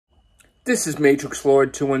This is Matrix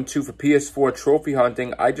Lord 212 for PS4 trophy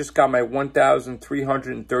hunting. I just got my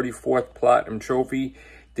 1,334th Platinum trophy.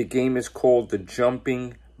 The game is called the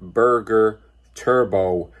Jumping Burger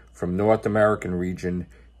Turbo from North American region.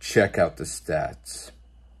 Check out the stats.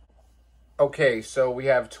 Okay, so we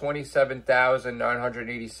have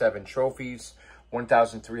 27,987 trophies,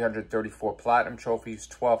 1,334 Platinum trophies,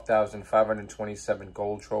 12,527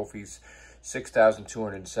 Gold trophies,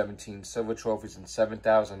 6,217 silver trophies, and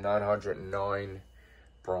 7,909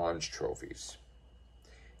 bronze trophies.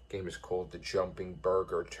 Game is called the Jumping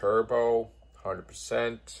Burger Turbo,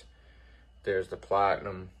 100%. There's the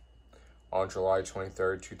Platinum on July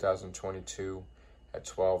 23rd, 2022 at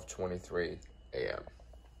 12:23 a.m.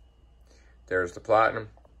 There's the Platinum.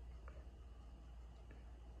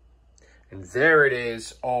 And there it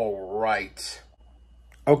is. All right.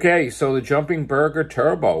 Okay, so the Jumping Burger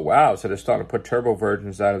Turbo. Wow, so they're starting to put turbo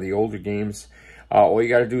versions out of the older games. All you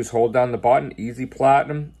got to do is hold down the button, easy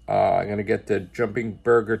platinum. I'm going to get the Jumping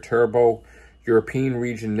Burger Turbo European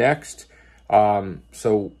region next.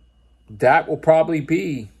 So that will probably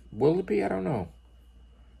be, will it be? I don't know.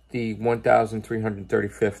 The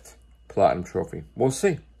 1,335th Platinum Trophy. We'll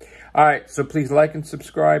see. All right, so please like and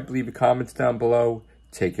subscribe. Leave your comments down below.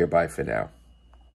 Take care. Bye for now.